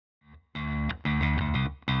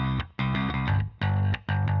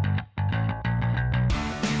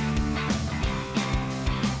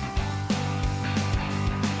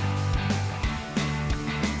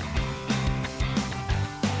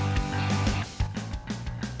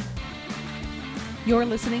You're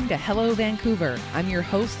listening to Hello Vancouver. I'm your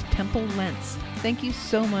host, Temple Lentz. Thank you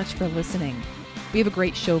so much for listening. We have a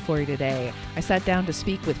great show for you today. I sat down to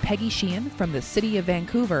speak with Peggy Sheehan from the City of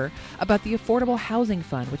Vancouver about the Affordable Housing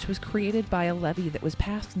Fund, which was created by a levy that was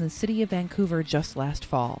passed in the City of Vancouver just last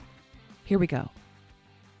fall. Here we go.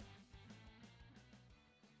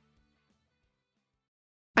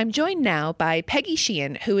 I'm joined now by Peggy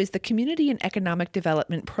Sheehan, who is the Community and Economic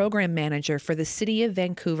Development Program Manager for the City of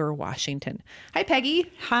Vancouver, Washington. Hi, Peggy.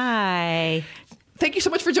 Hi. Thank you so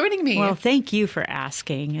much for joining me. Well, thank you for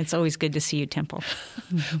asking. It's always good to see you, Temple.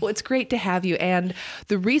 Well, it's great to have you. And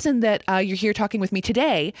the reason that you're here talking with me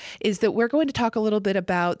today is that we're going to talk a little bit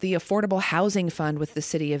about the Affordable Housing Fund with the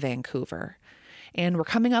City of Vancouver. And we're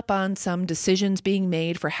coming up on some decisions being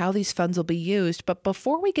made for how these funds will be used. But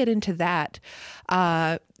before we get into that,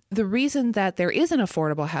 the reason that there is an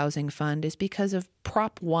affordable housing fund is because of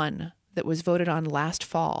Prop 1 that was voted on last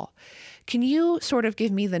fall. Can you sort of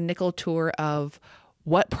give me the nickel tour of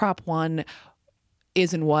what Prop 1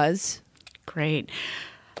 is and was? Great.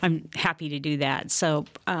 I'm happy to do that. So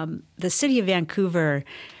the City of Vancouver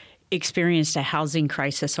experienced a housing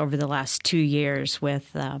crisis over the last 2 years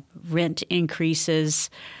with rent increases,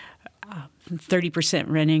 30%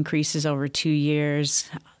 rent increases over 2 years.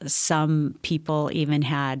 Some people even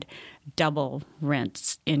had double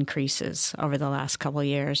rent increases over the last couple of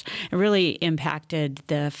years. It really impacted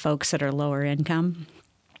the folks that are lower income.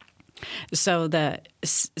 So the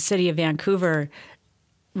City of Vancouver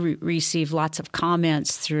received lots of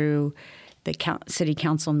comments through the city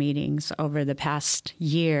council meetings over the past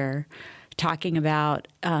year talking about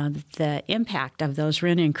the impact of those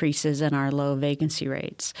rent increases and our low vacancy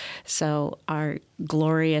rates. So our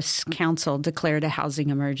glorious council declared a housing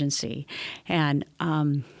emergency, and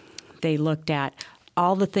they looked at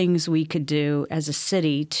all the things we could do as a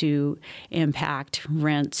city to impact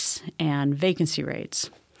rents and vacancy rates.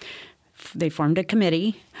 They formed a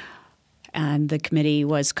committee, and the committee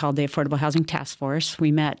was called the Affordable Housing Task Force.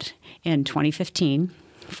 We met in 2015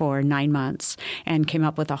 for 9 months and came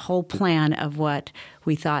up with a whole plan of what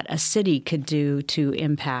we thought a city could do to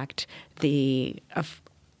impact the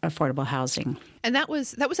affordable housing. And that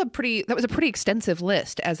was a pretty extensive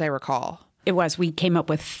list, as I recall. It was. We came up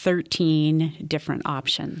with 13 different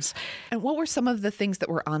options. And what were some of the things that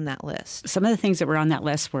were on that list? Some of the things that were on that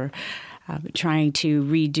list were trying to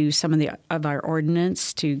redo some of our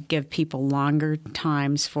ordinance to give people longer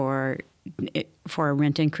times for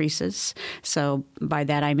rent increases. So by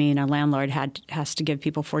that I mean a landlord has to give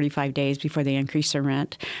people 45 days before they increase their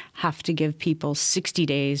rent, have to give people 60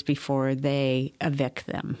 days before they evict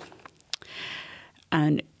them.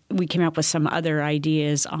 And we came up with some other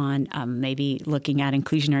ideas on maybe looking at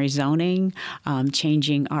inclusionary zoning,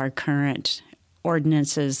 changing our current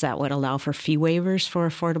ordinances that would allow for fee waivers for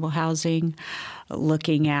affordable housing,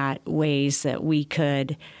 looking at ways that we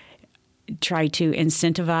could try to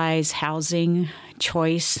incentivize housing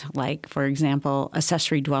choice, like, for example,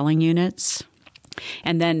 accessory dwelling units.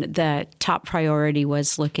 And then the top priority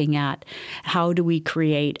was looking at how do we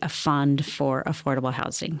create a fund for affordable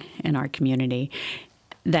housing in our community.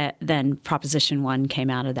 That then Proposition 1 came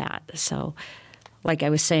out of that. So, like I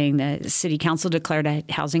was saying, the City Council declared a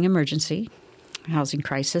housing emergency, housing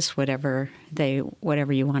crisis, whatever you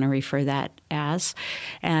want to refer that as,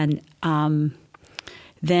 and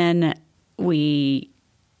then the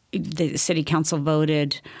City Council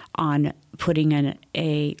voted on putting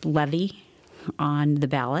a levy on the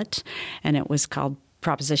ballot, and it was called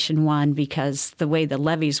Proposition 1 because the way the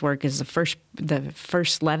levies work is the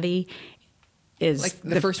first levy is like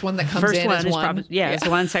the first one that comes in is one. It's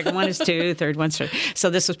one, second one is two, third one's three. So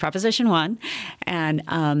this was Proposition 1. And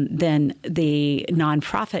then the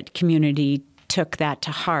nonprofit community took that to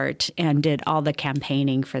heart and did all the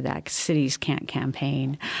campaigning for that. Cities can't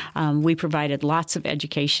campaign. We provided lots of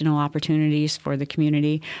educational opportunities for the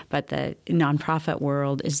community, but the nonprofit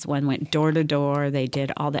world is the one went door to door. They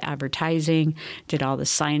did all the advertising, did all the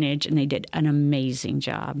signage, and they did an amazing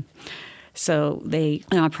job. So the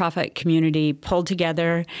nonprofit community pulled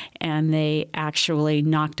together, and they actually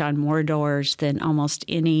knocked on more doors than almost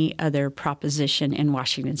any other proposition in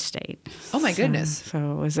Washington State. Oh, my goodness.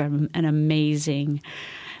 So it was an amazing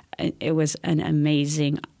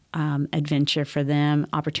adventure for them,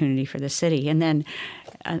 opportunity for the city. And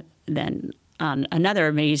then another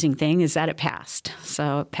amazing thing is that it passed.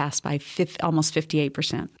 So it passed by almost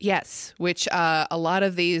 58%. Yes, which a lot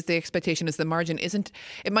of the expectation is the margin isn't,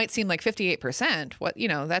 it might seem like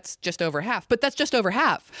 58%. That's just over half, but that's just over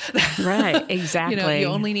half. Right, exactly. You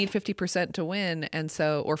only need 50% to win,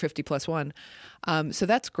 or 50 plus 1. So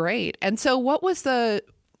that's great. And so what was the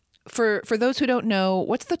for those who don't know,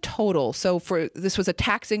 what's the total? So this was a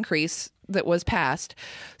tax increase that was passed.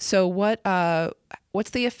 So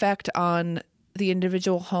what's the effect on the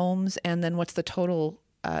individual homes, and then what's the total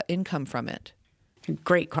income from it?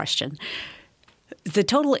 Great question. The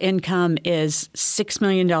total income is $6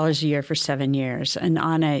 million a year for 7 years, and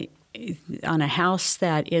on a house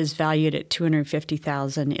that is valued at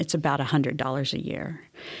 $250,000, it's about $100 a year.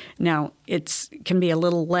 Now, it can be a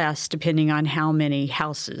little less depending on how many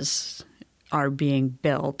houses are being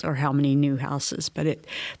built or how many new houses, but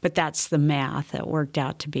that's the math that worked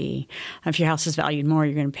out to be. If your house is valued more,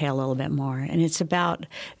 you're going to pay a little bit more, and it's about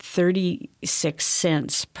 36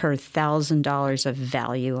 cents per $1,000 of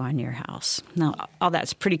value on your house. Now, all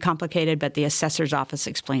that's pretty complicated, but the assessor's office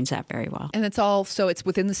explains that very well. And it's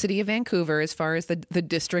within the city of Vancouver as far as the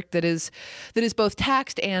district that is both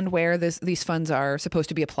taxed and where these funds are supposed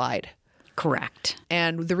to be applied. Correct.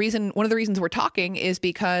 And one of the reasons we're talking is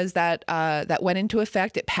because that went into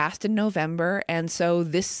effect. It passed in November, and so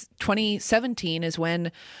this 2017 is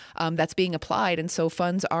when that's being applied, and so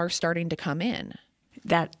funds are starting to come in.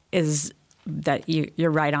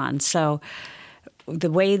 You're right on. So the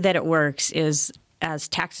way that it works is, as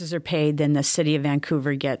taxes are paid, then the city of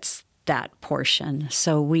Vancouver gets that portion.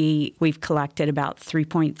 So we've collected about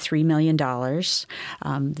 $3.3 million.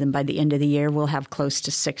 Then by the end of the year, we'll have close to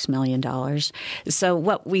 $6 million. So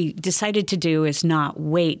what we decided to do is not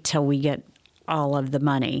wait till we get all of the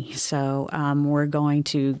money. So we're going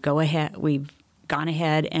to go ahead. We've gone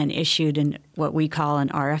ahead and issued what we call an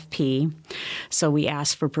RFP. So we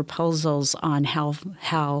asked for proposals on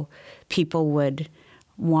how people would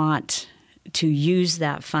want to use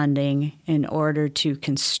that funding in order to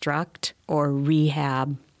construct or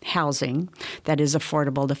rehab housing that is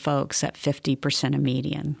affordable to folks at 50% of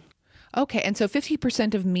median. Okay, and so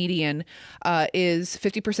 50% of median is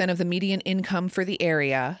 50% of the median income for the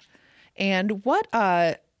area. And what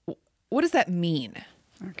does that mean?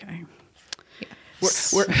 Okay. Yeah.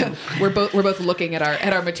 We're both looking at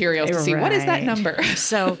our materials to see what is that number.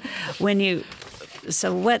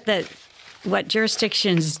 What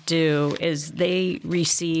jurisdictions do is they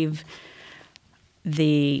receive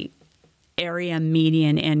the area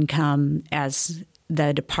median income as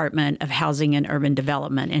the Department of Housing and Urban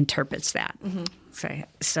Development interprets that. Mm-hmm.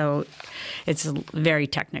 So it's very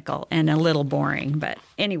technical and a little boring. But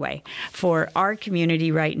anyway, for our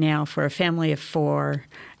community right now, for a family of 4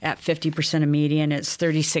 at 50% of median, it's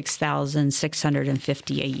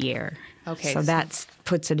 $36,650 a year. Okay. So that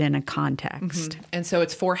puts it in a context. Mm-hmm. And so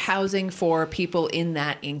it's for housing for people in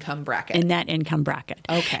that income bracket. In that income bracket.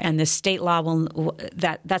 Okay. And the state law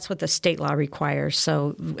that's what the state law requires.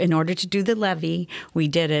 So in order to do the levy, we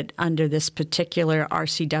did it under this particular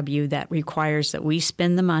RCW that requires that we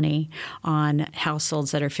spend the money on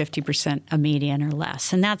households that are 50% of median or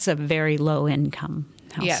less. And that's a very low income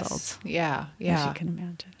households. Yes. Yeah. As you can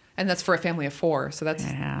imagine. And that's for a family of 4. So that's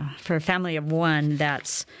for a family of 1,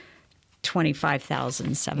 that's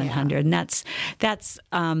 $25,700,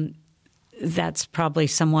 and that's probably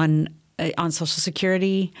someone on Social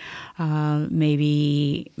Security,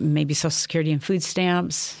 maybe Social Security and food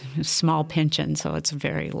stamps, small pension, so it's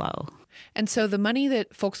very low. And so the money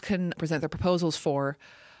that folks can present their proposals for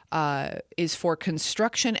is for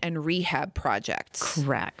construction and rehab projects.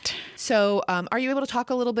 Correct. So are you able to talk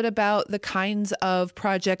a little bit about the kinds of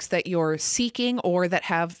projects that you're seeking or that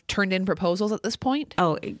have turned in proposals at this point?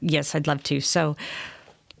 Oh, yes, I'd love to. So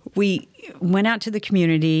we went out to the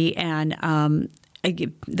community, and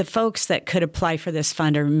the folks that could apply for this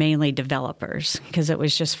fund are mainly developers, because it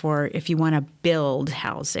was just for if you want to build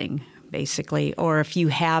housing, basically, or if you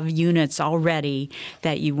have units already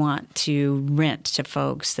that you want to rent to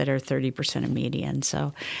folks that are 30% of median.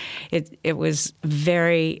 So it's a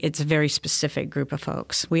very specific group of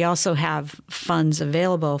folks. We also have funds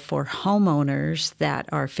available for homeowners that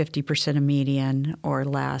are 50% of median or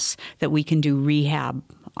less that we can do rehab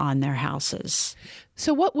on their houses.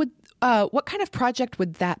 So what kind of project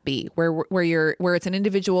would that be, where it's an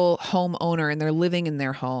individual homeowner and they're living in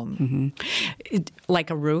their home? Mm-hmm. Like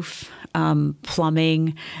a roof,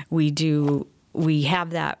 plumbing. We have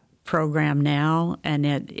that program now,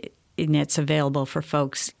 and it's available for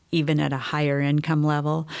folks even at a higher income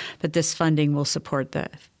level. But this funding will support the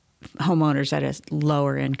homeowners at a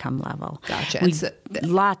lower income level. Gotcha. We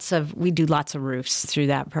do lots of roofs through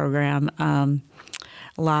that program.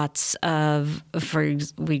 lots of,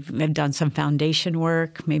 we have done some foundation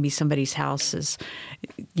work. Maybe somebody's house is,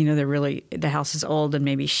 the house is old and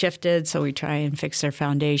maybe shifted, so we try and fix their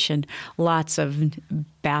foundation. Lots of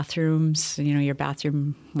bathrooms, your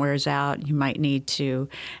bathroom wears out. You might need to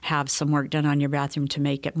have some work done on your bathroom to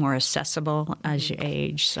make it more accessible as you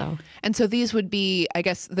age. And so these would be, I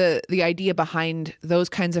guess, the idea behind those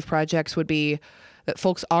kinds of projects would be that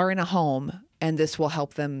folks are in a home, and this will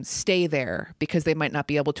help them stay there because they might not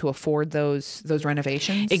be able to afford those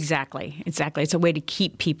renovations? Exactly. It's a way to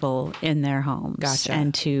keep people in their homes. Gotcha.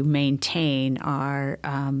 And to maintain our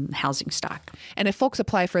housing stock. And if folks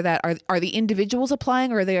apply for that, are the individuals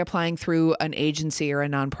applying, or are they applying through an agency or a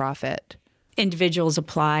nonprofit? Individuals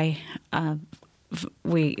apply.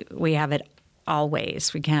 We have it all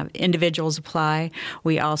ways. We can have individuals apply.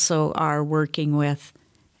 We also are working with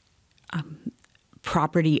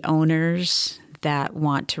property owners that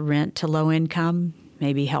want to rent to low income,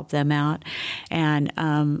 maybe help them out. And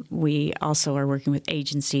we also are working with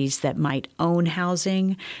agencies that might own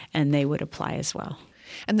housing, and they would apply as well.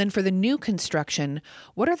 And then for the new construction,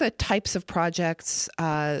 what are the types of projects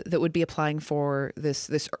that would be applying for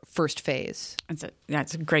this first phase?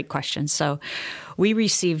 That's a great question. So we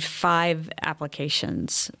received 7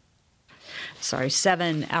 applications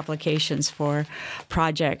for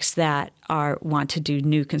projects that want to do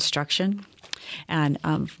new construction. And,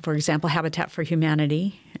 for example, Habitat for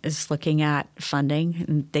Humanity is looking at funding.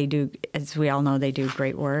 And they do, as we all know, they do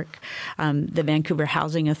great work. The Vancouver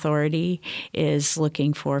Housing Authority is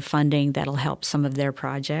looking for funding that'll help some of their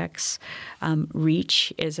projects.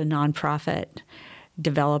 REACH is a nonprofit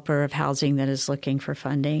developer of housing that is looking for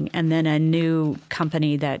funding. And then a new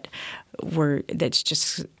company that's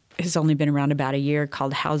just has only been around about a year,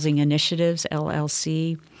 called Housing Initiatives,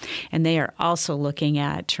 LLC. And they are also looking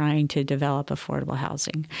at trying to develop affordable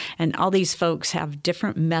housing. And all these folks have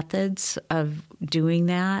different methods of doing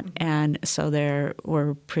that. And so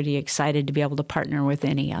we're pretty excited to be able to partner with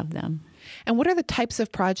any of them. And what are the types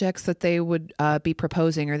of projects that they would be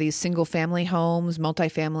proposing? Are these single-family homes,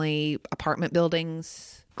 multifamily apartment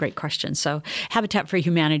buildings? Great question. So Habitat for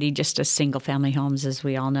Humanity just does single-family homes, as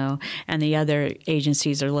we all know, and the other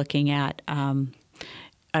agencies are looking at a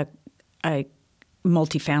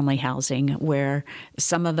multifamily housing where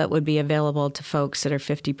some of it would be available to folks that are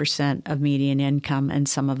 50% of median income and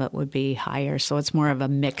some of it would be higher. So it's more of a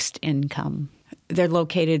mixed income. They're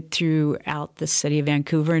located throughout the city of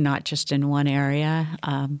Vancouver, not just in one area.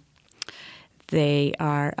 They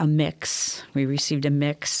are a mix. We received a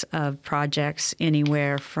mix of projects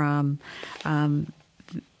anywhere from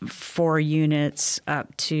 4 units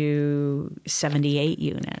up to 78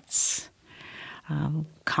 units.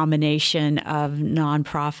 Combination of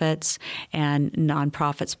nonprofits and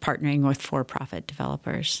nonprofits partnering with for-profit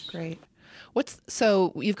developers. Great.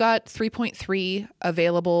 So you've got 3.3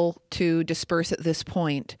 available to disperse at this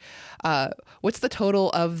point. What's the total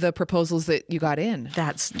of the proposals that you got in?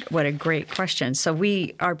 That's what a great question. So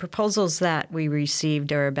our proposals that we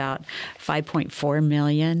received are about $5.4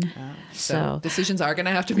 million. So decisions are going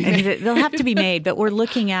to have to be made. They'll have to be made, but we're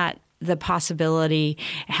looking at the possibility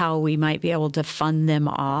how we might be able to fund them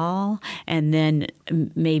all and then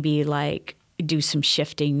maybe do some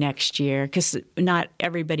shifting next year, because not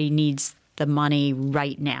everybody needs the money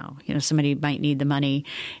right now. Somebody might need the money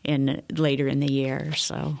later in the year.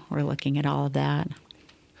 So we're looking at all of that.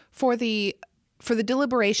 For the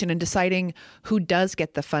deliberation and deciding who does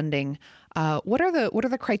get the funding, what are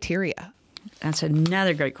the criteria? That's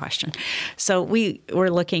another great question. So we're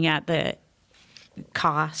looking at the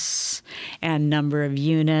costs and number of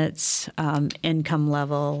units, income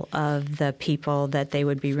level of the people that they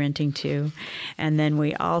would be renting to. And then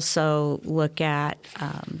we also look at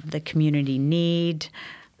the community need.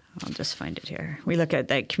 I'll just find it here. We look at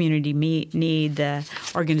that community need, the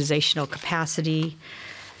organizational capacity,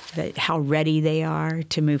 how ready they are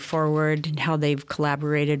to move forward, and how they've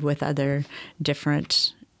collaborated with other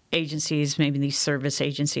different agencies, maybe these service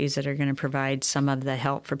agencies that are going to provide some of the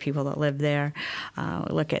help for people that live there.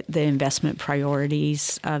 Look at the investment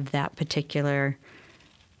priorities of that particular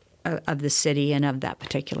of the city and of that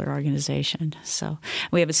particular organization. So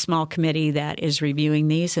we have a small committee that is reviewing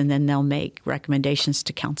these, and then they'll make recommendations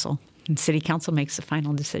to council. And city council makes the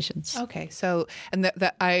final decisions. Okay. So, and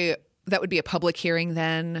that would be a public hearing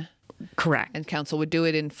then? Correct. And council would do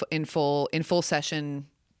it in full session.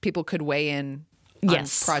 People could weigh in on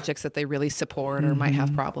projects that they really support or might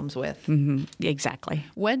have problems with. Mm-hmm. Exactly.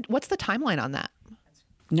 What's the timeline on that?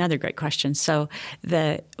 Another great question. So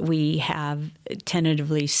we have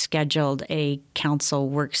tentatively scheduled a council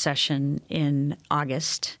work session in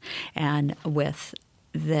August, and with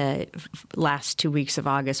the last 2 weeks of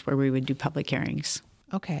August where we would do public hearings.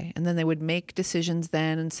 Okay. And then they would make decisions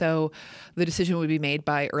then. And so the decision would be made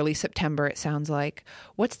by early September, it sounds like.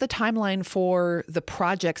 What's the timeline for the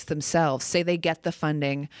projects themselves? Say they get the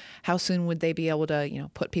funding. How soon would they be able to,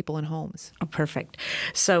 put people in homes? Oh, perfect.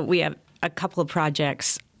 So we have a couple of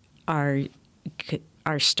projects are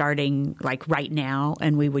starting like right now,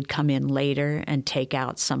 and we would come in later and take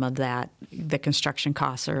out some of that, the construction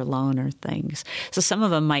costs or loan or things. So some of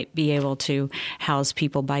them might be able to house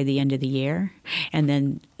people by the end of the year, and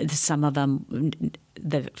then some of them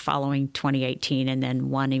the following 2018, and then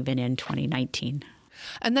one even in 2019.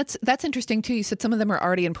 And that's interesting too. You said some of them are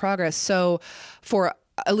already in progress. So for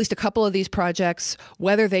at least a couple of these projects,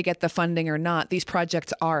 whether they get the funding or not, these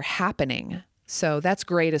projects are happening. So that's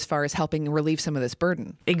great as far as helping relieve some of this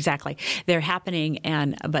burden. Exactly. They're happening,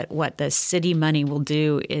 but what the city money will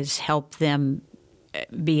do is help them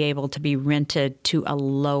be able to be rented to a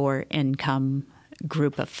lower income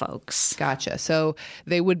group of folks. Gotcha. So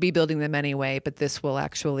they would be building them anyway, but this will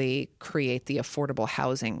actually create the affordable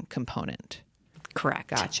housing component. Correct.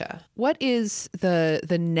 Gotcha. What is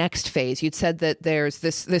the next phase? You'd said that there's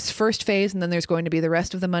this first phase, and then there's going to be the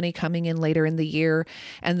rest of the money coming in later in the year,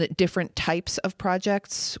 and that different types of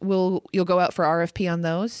projects you'll go out for RFP on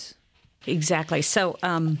those? Exactly. So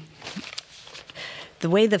the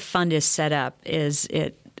way the fund is set up is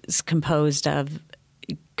it's composed of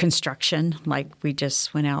construction, like we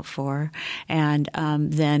just went out for, and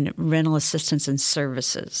then rental assistance and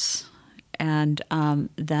services. And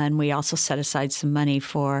then we also set aside some money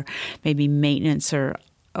for maybe maintenance or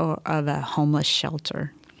of a homeless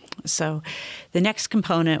shelter. So the next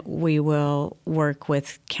component we will work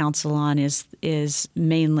with council on is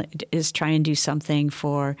try and do something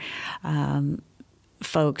for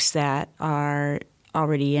folks that are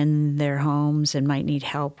already in their homes and might need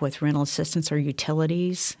help with rental assistance or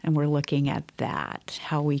utilities. And we're looking at that,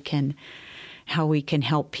 how we can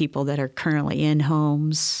help people that are currently in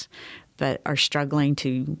homes but are struggling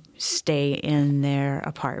to stay in their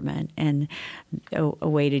apartment. And a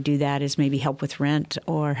way to do that is maybe help with rent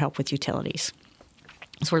or help with utilities.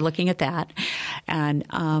 So we're looking at that. And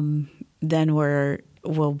then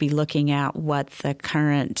we'll be looking at what the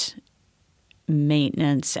current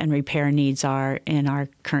maintenance and repair needs are in our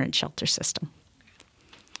current shelter system.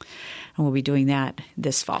 And we'll be doing that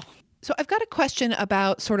this fall. So I've got a question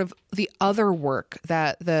about sort of the other work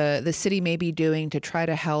that the city may be doing to try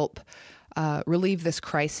to help relieve this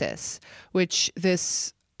crisis, which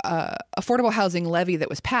this affordable housing levy that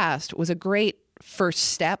was passed was a great first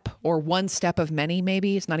step, or one step of many,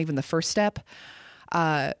 maybe. It's not even the first step.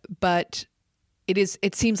 But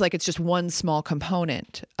it seems like it's just one small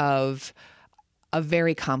component of a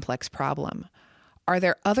very complex problem. Are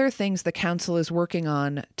there other things the council is working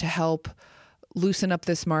on to help loosen up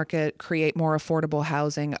this market, create more affordable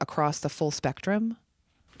housing across the full spectrum?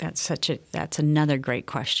 That's another great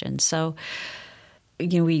question. So, the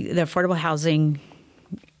Affordable Housing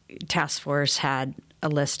Task Force had a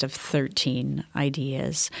list of 13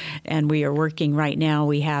 ideas, and we are working right now.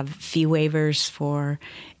 We have fee waivers for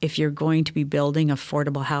if you're going to be building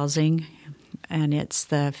affordable housing, and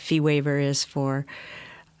the fee waiver is for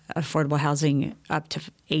affordable housing up to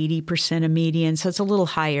 80% of median. So it's a little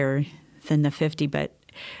higher than the 50, but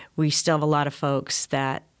we still have a lot of folks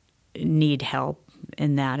that need help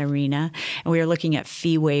in that arena. And we are looking at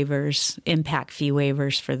fee waivers, impact fee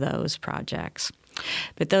waivers for those projects.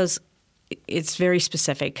 But it's very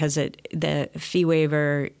specific because the fee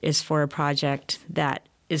waiver is for a project that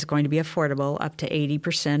is going to be affordable up to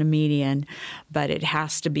 80% of median, but it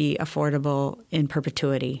has to be affordable in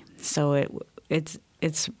perpetuity. So it's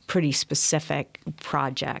a pretty specific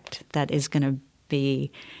project that is going to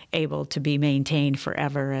be able to be maintained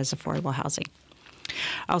forever as affordable housing.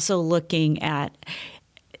 Also looking at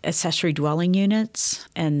accessory dwelling units,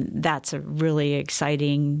 and that's a really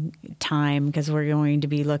exciting time because we're going to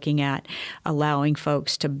be looking at allowing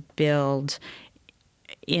folks to build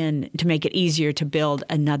to make it easier to build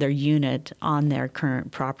another unit on their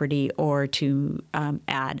current property, or to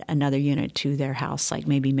add another unit to their house, like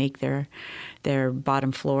maybe make their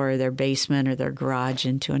bottom floor, their basement, or their garage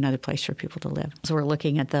into another place for people to live. So we're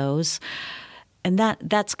looking at those. And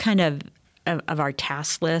that's kind of our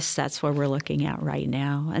task list. That's what we're looking at right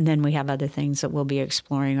now. And then we have other things that we'll be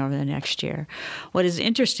exploring over the next year. What is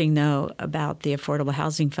interesting, though, about the Affordable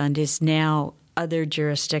Housing Fund is now other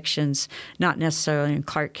jurisdictions, not necessarily in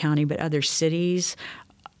Clark County, but other cities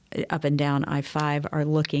up and down I-5 are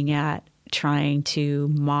looking at trying to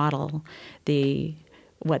model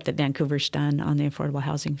what the Vancouver's done on the Affordable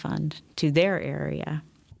Housing Fund to their area.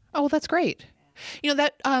 Oh, well, that's great.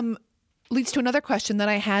 That leads to another question that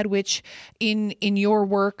I had, which in your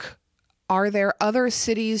work, are there other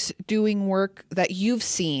cities doing work that you've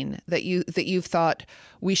seen that you've thought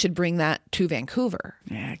we should bring that to Vancouver?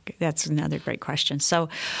 Yeah, that's another great question. So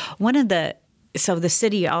the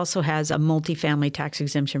city also has a multifamily tax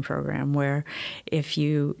exemption program where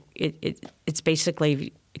it's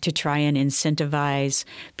basically to try and incentivize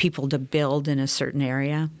people to build in a certain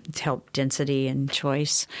area to help density and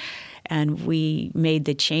choice. And we made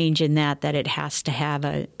the change in that it has to have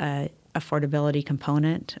a affordability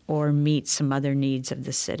component or meet some other needs of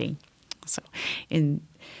the city. So in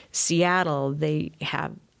Seattle, they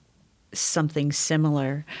have something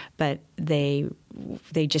similar, but they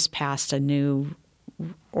just passed a new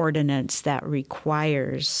ordinance that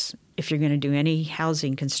requires, if you're going to do any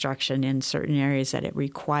housing construction in certain areas, that it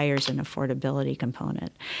requires an affordability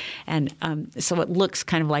component. And so it looks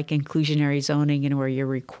kind of like inclusionary zoning, where you're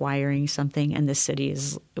requiring something, and the city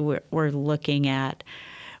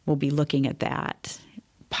we'll be looking at that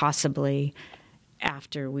possibly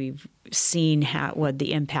after we've seen what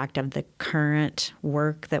the impact of the current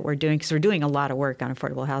work that we're doing, because we're doing a lot of work on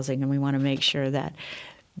affordable housing, and we want to make sure that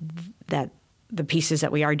the pieces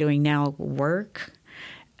that we are doing now work,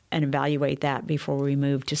 and evaluate that before we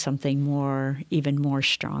move to something even more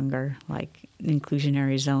stronger, like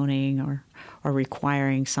inclusionary zoning or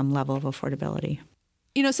requiring some level of affordability.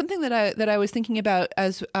 You know, something that I was thinking about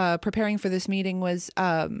as preparing for this meeting was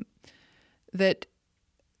that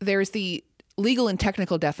there's the legal and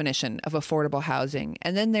technical definition of affordable housing,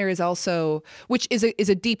 and then there is also, which is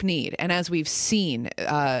a deep need. And as we've seen,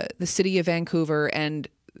 the city of Vancouver and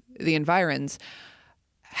the environs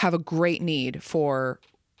have a great need for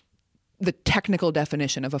the technical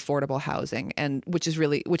definition of affordable housing, and which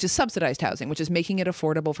is subsidized housing, which is making it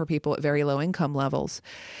affordable for people at very low income levels.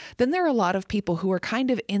 Then there are a lot of people who are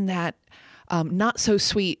kind of in that not so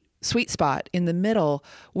sweet spot in the middle,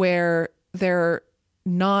 where they're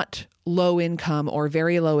not low income or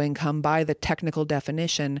very low income by the technical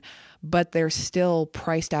definition, but they're still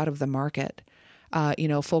priced out of the market.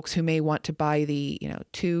 Folks who may want to buy the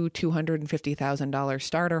 $250,000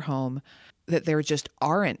 starter home, that there just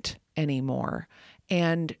aren't anymore.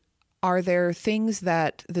 And are there things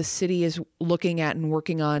that the city is looking at and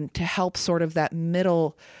working on to help sort of that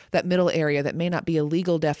middle area that may not be a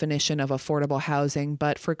legal definition of affordable housing,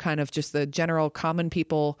 but for kind of just the general common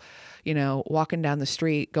people, walking down the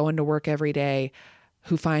street, going to work every day,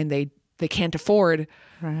 who find they can't afford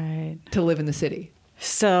to live in the city?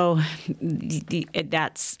 So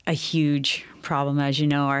that's a huge problem. As you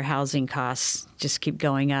know, our housing costs just keep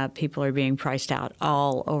going up. People are being priced out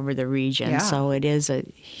all over the region. Yeah. So it is a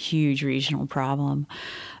huge regional problem.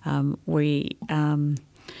 We have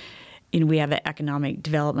an economic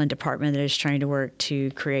development department that is trying to work to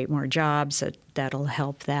create more jobs that'll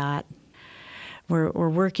help that. We're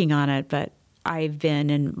working on it, but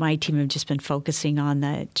and my team have just been focusing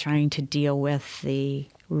on trying to deal with the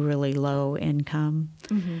really low income.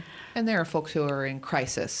 Mm-hmm. And there are folks who are in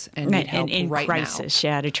crisis and need help right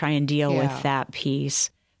now. To try and deal with that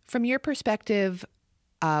piece. From your perspective,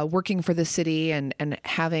 working for the city and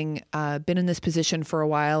having been in this position for a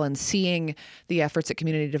while and seeing the efforts at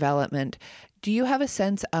community development, do you have a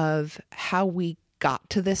sense of how we got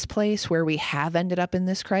to this place where we have ended up in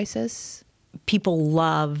this crisis? People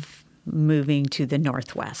love moving to the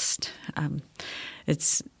Northwest.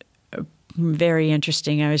 It's very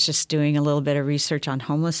interesting. I was just doing a little bit of research on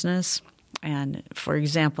homelessness, and for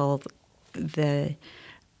example,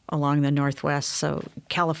 along the Northwest. So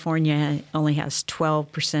California only has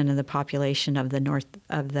 12% of the population of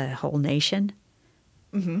the whole nation.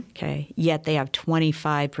 Mm-hmm. Okay, yet they have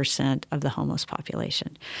 25% of the homeless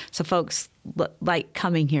population. So folks like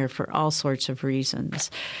coming here for all sorts of reasons.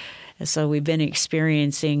 So we've been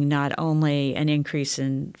experiencing not only an increase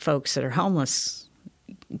in folks that are homeless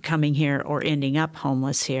coming here or ending up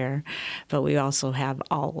homeless here, but we also have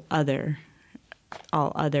all other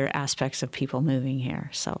aspects of people moving here.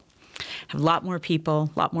 So have a lot more people,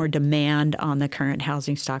 a lot more demand on the current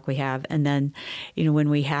housing stock we have. And then, when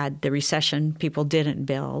we had the recession, people didn't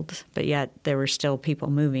build, but yet there were still people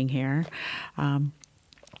moving here.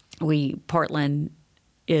 Portland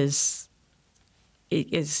has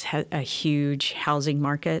a huge housing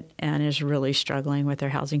market and is really struggling with their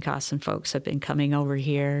housing costs, and folks have been coming over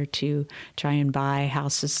here to try and buy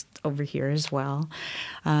houses over here as well.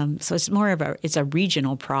 So it's more of it's a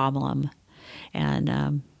regional problem,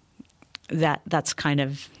 and that's kind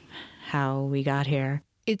of how we got here.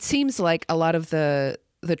 It seems like a lot of the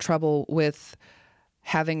trouble with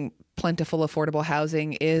having plentiful affordable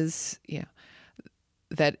housing is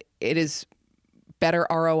that it is better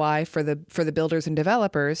ROI for the builders and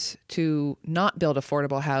developers to not build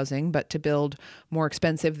affordable housing, but to build more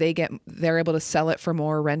expensive. They're able to sell it for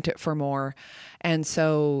more, rent it for more. And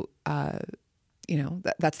so,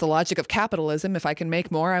 that's the logic of capitalism. If I can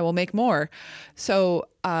make more, I will make more. So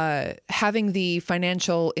having the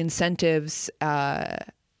financial incentives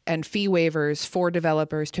and fee waivers for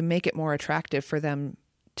developers to make it more attractive for them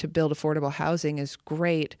to build affordable housing is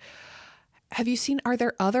great. Are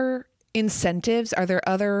there other incentives? Are there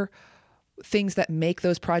other things that make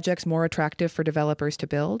those projects more attractive for developers to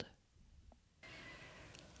build?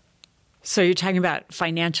 So you're talking about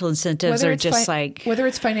financial incentives, or just whether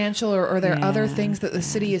it's financial or there are other things that the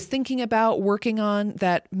city is thinking about, working on,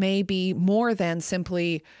 that may be more than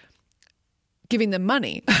simply giving them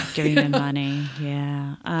money. Giving them money,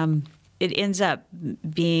 yeah. It ends up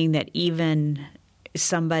being that even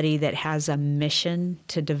somebody that has a mission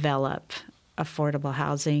to develop affordable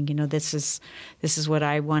housing, this is what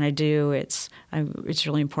I want to do. It's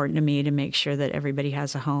really important to me to make sure that everybody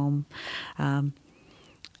has a home.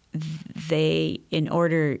 The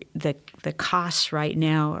costs right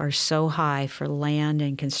now are so high for land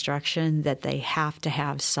and construction that they have to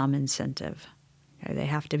have some incentive. They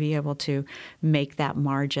have to be able to make that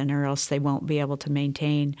margin, or else they won't be able to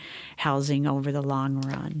maintain housing over the long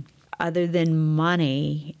run. Other than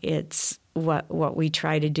money, it's what we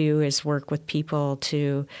try to do is work with people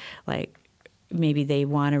to, maybe they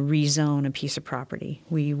want to rezone a piece of property.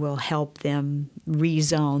 We will help them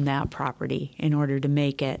rezone that property in order to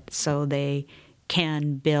make it so they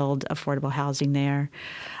can build affordable housing there.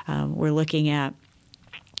 We're looking at,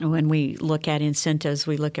 when we look at incentives,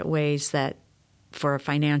 we look at ways that for a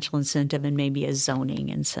financial incentive and maybe a zoning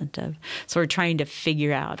incentive. So we're trying to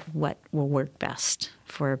figure out what will work best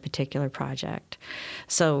for a particular project.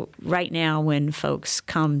 So right now, when folks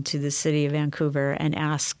come to the city of Vancouver and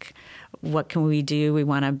ask, what can we do? We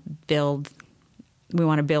want to build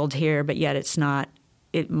here, but yet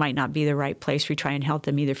it might not be the right place. We try and help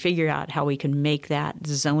them either figure out how we can make that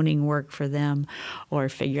zoning work for them or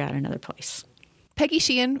figure out another place. Peggy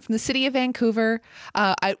Sheehan from the City of Vancouver.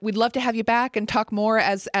 We'd love to have you back and talk more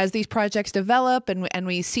as these projects develop and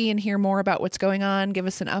we see and hear more about what's going on. Give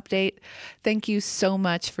us an update. Thank you so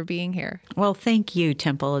much for being here. Well, thank you,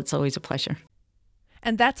 Temple. It's always a pleasure.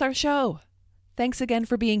 And that's our show. Thanks again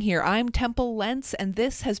for being here. I'm Temple Lentz, and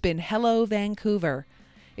this has been Hello Vancouver.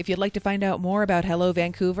 If you'd like to find out more about Hello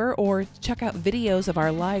Vancouver or check out videos of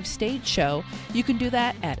our live stage show, you can do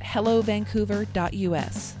that at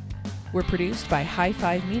hellovancouver.us. We're produced by High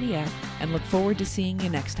Five Media and look forward to seeing you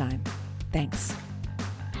next time. Thanks.